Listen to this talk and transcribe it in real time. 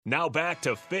Now back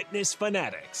to Fitness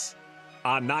Fanatics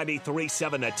on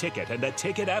 93.7 The Ticket and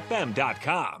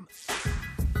theticketfm.com.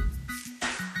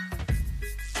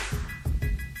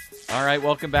 All right,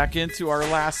 welcome back into our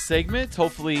last segment.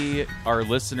 Hopefully our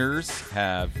listeners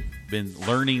have been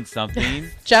learning something.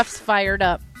 Jeff's fired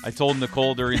up. I told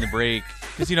Nicole during the break,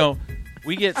 because,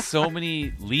 we get so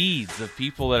many leads of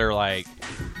people that are like,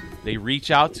 they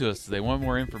reach out to us, they want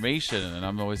more information, and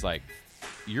I'm always like,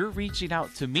 you're reaching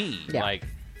out to me. Yeah. Like,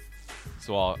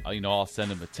 so I'll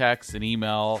send them a text, an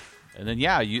email, and then,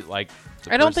 you like.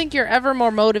 I don't think you're ever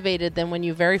more motivated than when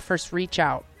you very first reach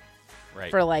out. Right.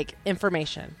 For like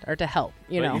information or to help,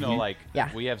 you know.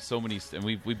 We have so many, and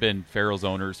we've been Farrell's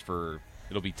owners for,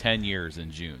 it'll be 10 years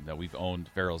in June that we've owned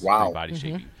Farrell's Free Body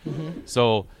Shaping. Mm-hmm.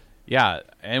 So,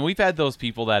 and we've had those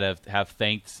people that have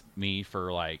thanked me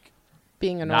for like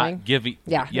being annoying, not giving,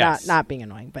 not being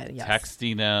annoying, but yes,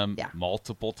 texting them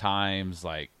multiple times,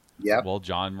 like, well,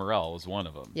 John Morrell was one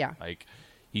of them. Yeah, like.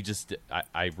 He just,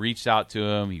 I reached out to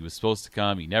him. He was supposed to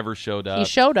come. He never showed up. He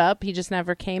showed up. He just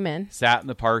never came in. Sat in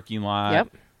the parking lot.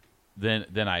 Yep.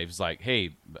 Then I was like, hey,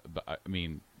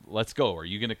 let's go. Are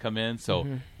you going to come in? So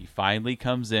he finally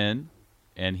comes in,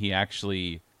 and he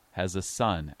actually has a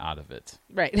son out of it.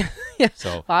 Right.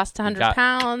 So lost 100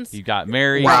 pounds. He got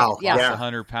married. Wow. Lost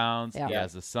 100 pounds. Yeah. He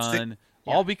has a son.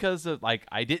 All because of, like,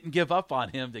 I didn't give up on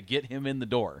him to get him in the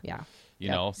door. Yeah. You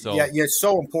know, so it's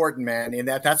so important, man, and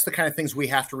that's the kind of things we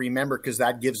have to remember, because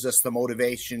that gives us the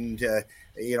motivation to,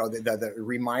 the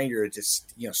reminder to,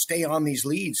 stay on these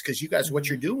leads, because you guys, what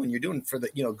you're doing for the,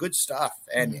 good stuff,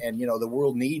 and the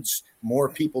world needs more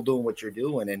people doing what you're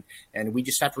doing, and we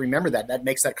just have to remember that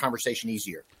makes that conversation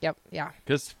easier. Yep. Yeah.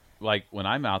 Because like when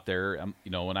I'm out there,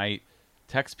 when I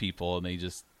text people and they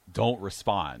just don't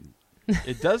respond.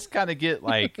 It does kind of get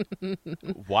like,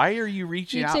 why are you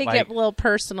reaching out? You take it a little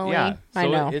personally. Yeah, so I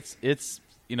know it's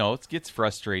it gets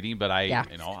frustrating, but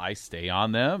I stay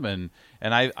on them, and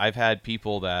I've had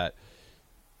people that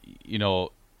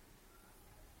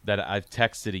that I've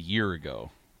texted a year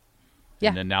ago,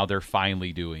 and then now they're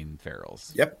finally doing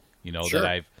Farrell's. Yep. That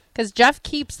I've. Because Jeff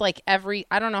keeps like I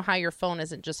don't know how your phone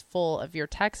isn't just full of your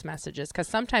text messages, because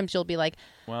sometimes you'll be like,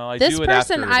 well, this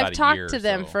person, I've talked to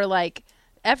them for like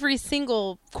every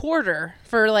single quarter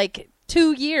for like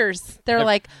 2 years. They're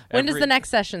like, when does the next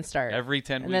session start? Every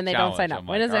 10 week and then they challenge. don't sign up. I'm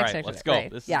When like, does the next right, session let's start? go.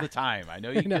 Right. This is the time. I know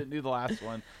you didn't do the last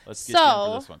one. Let's get you in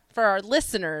for this one. For our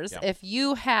listeners, if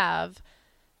you have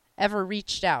ever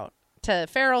reached out to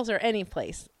Farrell's or any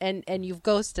place and you've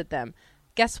ghosted them,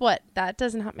 guess what? That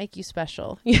does not make you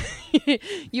special.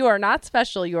 You are not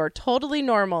special. You are totally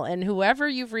normal. And whoever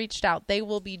you've reached out, they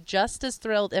will be just as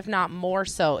thrilled, if not more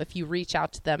so, if you reach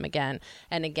out to them again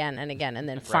and again and again, and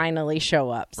then finally show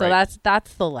up. So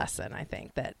that's the lesson, I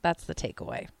think. That's the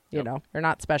takeaway. You know, you're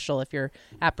not special if you're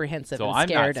apprehensive and scared.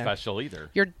 So I'm not special either.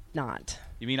 You're not.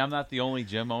 You mean I'm not the only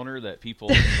gym owner that people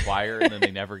inquire and then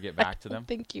they never get back to them? I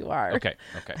think you are. Okay.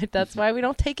 That's why we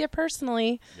don't take it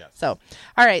personally. Yes. So,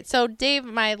 all right. So, Dave,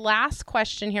 my last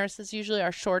question here, this is usually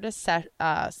our shortest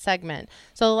segment.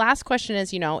 So the last question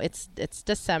is, it's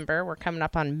December. We're coming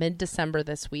up on mid-December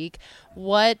this week.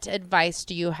 What advice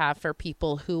do you have for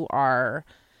people who are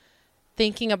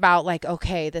thinking about like,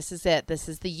 okay, this is it. This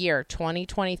is the year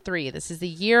 2023. This is the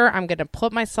year I'm going to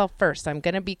put myself first. I'm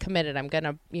going to be committed. I'm going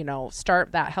to,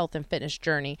 start that health and fitness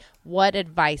journey. What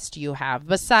advice do you have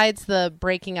besides the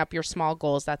breaking up your small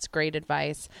goals? That's great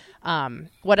advice.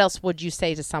 What else would you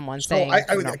say to someone saying?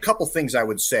 A couple things I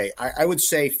would say. I would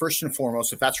say first and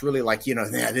foremost, if that's really like,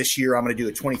 this year I'm going to do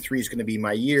it, 23 is going to be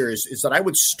my year, is that I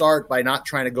would start by not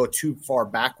trying to go too far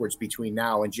backwards between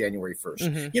now and January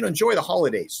 1st. Enjoy the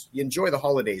holidays. You enjoy the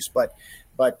holidays, but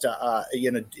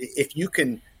if you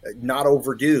can not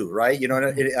overdo, right?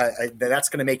 That's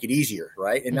going to make it easier,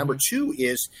 right? And number two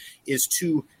is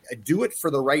to do it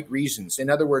for the right reasons. In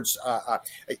other words,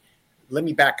 let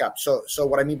me back up. So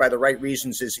what I mean by the right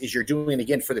reasons is you're doing it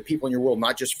again for the people in your world,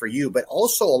 not just for you, but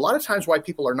also a lot of times why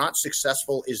people are not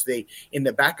successful is they, in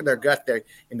the back of their gut,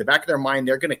 in the back of their mind,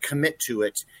 they're going to commit to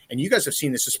it. And you guys have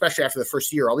seen this, especially after the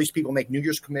first year. All these people make New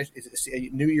Year's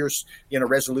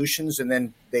resolutions, and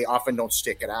then they often don't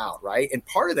stick it out, right? And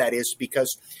part of that is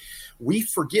because we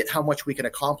forget how much we can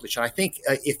accomplish. And I think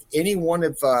if any one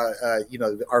of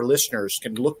our listeners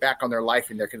can look back on their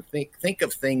life and they can think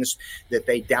of things that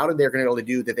they doubted they were going to be able to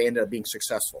do, that they ended up being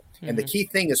successful. And the key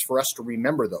thing is for us to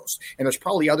remember those. And there's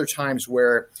probably other times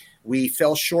where we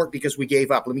fell short because we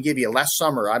gave up. Let me give you, last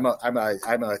summer, I'm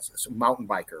a mountain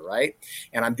biker, right?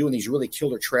 And I'm doing these really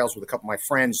killer trails with a couple of my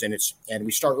friends, and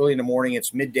we start early in the morning.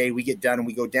 It's midday. We get done and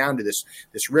we go down to this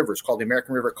river. It's called the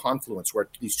American River Confluence, where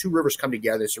these two rivers come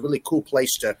together. It's a really cool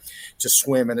place to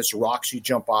swim, and there's rocks you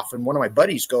jump off. And one of my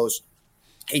buddies goes,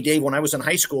 "Hey, Dave, when I was in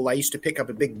high school, I used to pick up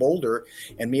a big boulder,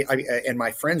 and and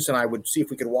my friends and I would see if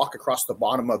we could walk across the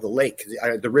bottom of the lake,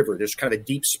 the river. There's kind of a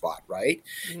deep spot, right?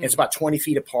 And it's about 20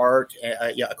 feet apart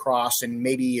across, and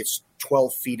maybe it's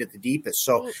 12 feet at the deepest.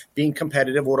 So being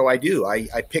competitive, what do?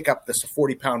 I pick up this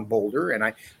 40-pound boulder, and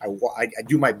I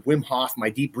do my Wim Hof, my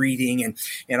deep breathing,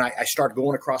 and I start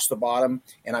going across the bottom,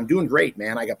 and I'm doing great,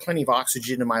 man. I got plenty of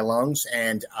oxygen in my lungs,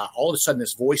 and all of a sudden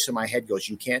this voice in my head goes,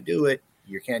 "You can't do it.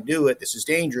 You can't do it. This is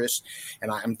dangerous."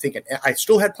 And I'm thinking, I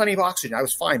still had plenty of oxygen. I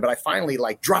was fine, but I finally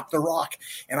dropped the rock,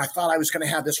 and I thought I was going to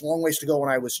have this long ways to go,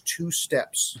 and I was 2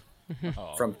 steps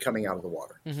from coming out of the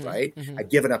water, right? I'd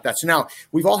given up. Now,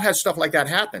 we've all had stuff like that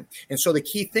happen. And so the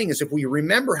key thing is, if we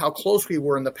remember how close we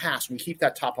were in the past, we keep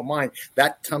that top of mind,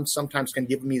 that sometimes can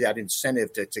give me that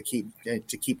incentive to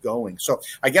keep going. So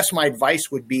I guess my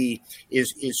advice would be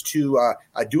is to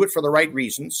do it for the right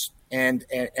reasons, and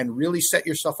really set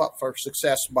yourself up for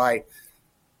success by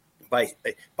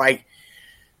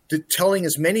telling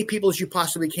as many people as you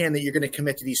possibly can that you're going to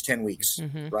commit to these 10 weeks,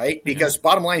 right? Because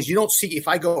bottom line is, you don't see, if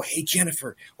I go, "Hey,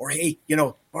 Jennifer," or "Hey,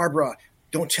 Barbara,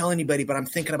 don't tell anybody, but I'm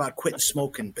thinking about quitting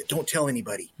smoking, but don't tell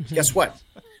anybody." Guess what?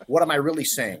 What am I really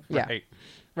saying? Yeah.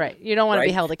 Right. You don't want to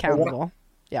be held accountable.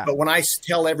 Yeah. But when I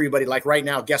tell everybody, like right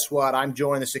now, guess what? I'm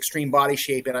joining this Extreme Body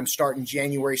Shape, and I'm starting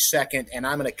January 2nd, and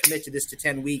I'm going to commit to this to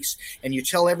 10 weeks. And you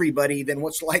tell everybody, then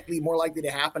what's more likely to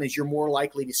happen is you're more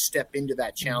likely to step into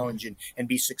that challenge and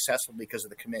be successful because of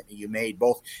the commitment you made,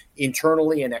 both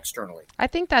internally and externally. I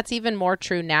think that's even more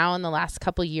true now in the last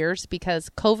couple of years, because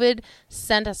COVID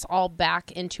sent us all back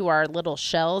into our little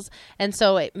shells. And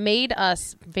so it made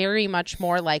us very much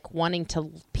more like wanting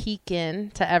to peek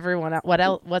in to everyone,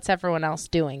 what's everyone else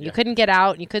doing. You couldn't get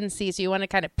out, and you couldn't see, so you want to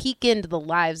kind of peek into the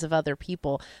lives of other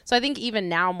people. So I think even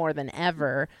now more than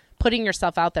ever, putting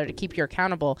yourself out there to keep you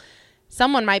accountable.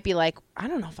 Someone might be like, "I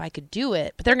don't know if I could do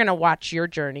it," but they're going to watch your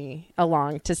journey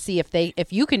along to see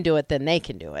if you can do it, then they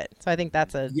can do it. So I think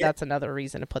that's another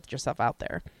reason to put yourself out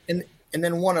there. And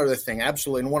then one other thing,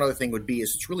 absolutely, and one other thing would be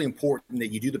is it's really important that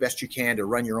you do the best you can to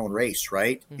run your own race,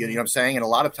 right? You know what I'm saying? And a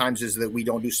lot of times is that we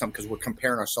don't do something because we're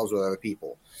comparing ourselves with other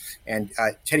people. And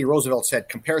Teddy Roosevelt said,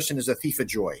 "Comparison is a thief of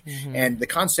joy." And the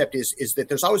concept is that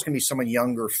there's always going to be someone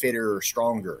younger, fitter, or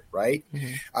stronger, right?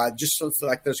 Just so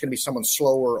like there's going to be someone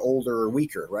slower, older, or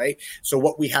weaker, right? So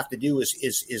what we have to do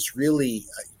is really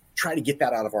try to get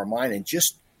that out of our mind, and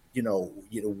just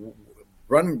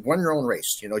run your own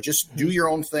race. Just do your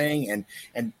own thing,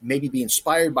 and maybe be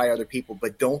inspired by other people,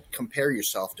 but don't compare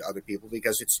yourself to other people,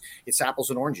 because it's apples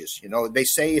and oranges. They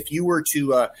say if you were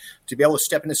to be able to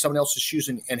step into someone else's shoes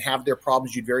and have their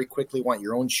problems, you'd very quickly want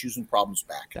your own shoes and problems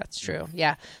back. That's true.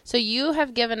 Yeah. So you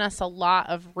have given us a lot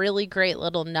of really great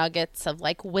little nuggets of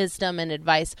wisdom and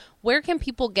advice. Where can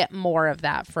people get more of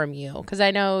that from you? Because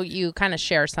I know you kind of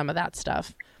share some of that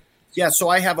stuff. Yeah, so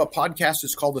I have a podcast.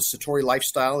 It's called The Satori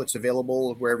Lifestyle. It's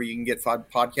available wherever you can get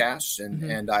podcasts,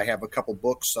 and I have a couple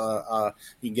books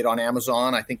you can get on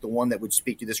Amazon. I think the one that would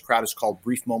speak to this crowd is called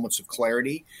Brief Moments of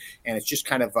Clarity, and it's just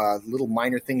kind of little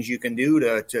minor things you can do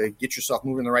to get yourself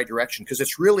moving in the right direction, because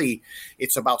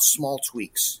it's about small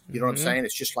tweaks. You know what I'm saying?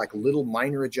 It's just like little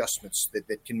minor adjustments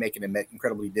that can make an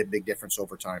incredibly big difference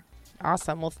over time.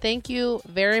 Awesome. Well, thank you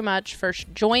very much for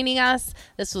joining us.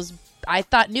 This was,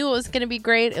 knew it was going to be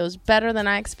great. It was better than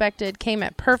I expected. Came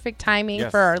at perfect timing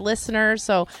for our listeners.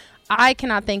 So I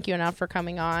cannot thank you enough for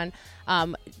coming on.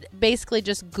 Basically,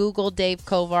 just Google Dave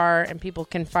Kovar, and people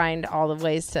can find all the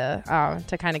ways to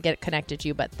kind of get connected to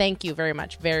you. But thank you very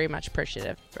much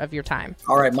appreciative of your time.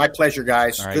 All right. My pleasure,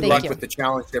 guys. All right. Good luck with the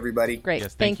challenge, everybody. Great.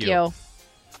 Yes, thank you.